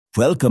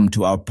Welcome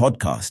to our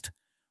podcast,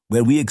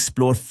 where we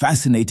explore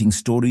fascinating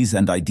stories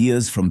and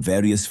ideas from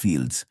various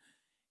fields.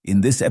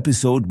 In this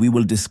episode, we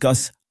will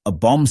discuss a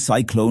bomb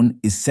cyclone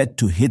is set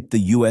to hit the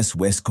U.S.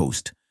 West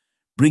Coast,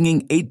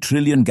 bringing 8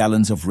 trillion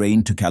gallons of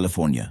rain to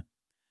California.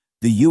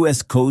 The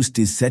U.S. coast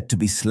is set to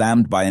be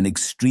slammed by an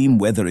extreme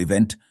weather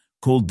event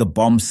called the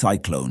bomb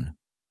cyclone.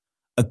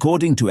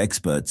 According to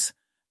experts,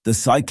 the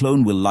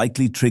cyclone will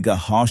likely trigger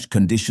harsh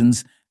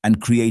conditions and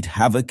create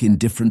havoc in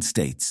different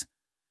states.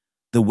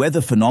 The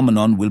weather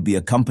phenomenon will be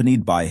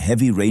accompanied by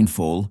heavy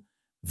rainfall,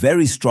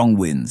 very strong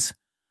winds,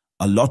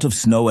 a lot of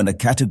snow and a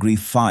Category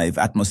 5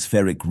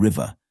 atmospheric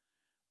river.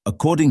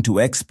 According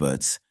to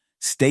experts,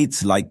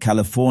 states like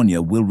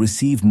California will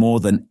receive more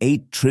than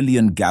 8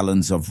 trillion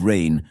gallons of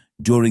rain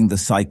during the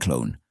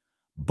cyclone.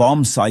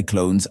 Bomb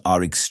cyclones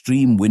are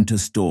extreme winter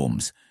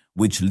storms,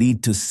 which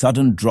lead to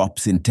sudden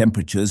drops in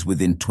temperatures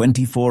within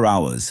 24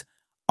 hours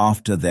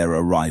after their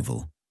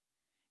arrival.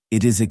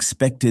 It is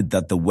expected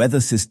that the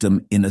weather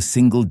system in a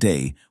single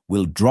day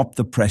will drop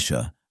the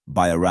pressure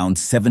by around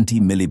 70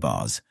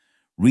 millibars,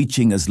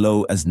 reaching as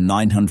low as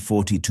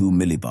 942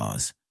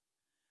 millibars.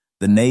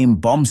 The name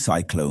bomb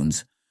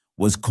cyclones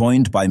was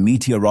coined by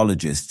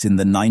meteorologists in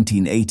the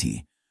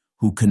 1980s,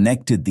 who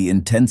connected the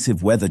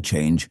intensive weather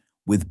change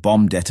with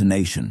bomb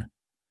detonation.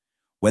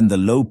 When the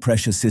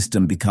low-pressure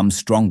system becomes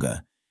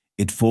stronger,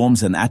 it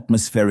forms an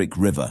atmospheric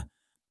river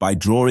by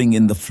drawing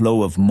in the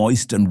flow of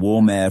moist and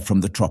warm air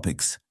from the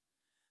tropics.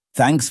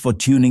 Thanks for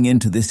tuning in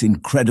to this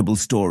incredible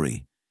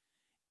story.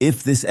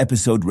 If this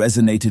episode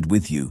resonated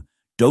with you,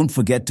 don't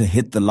forget to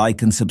hit the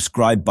like and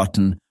subscribe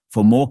button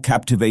for more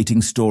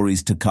captivating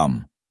stories to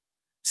come.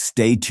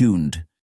 Stay tuned.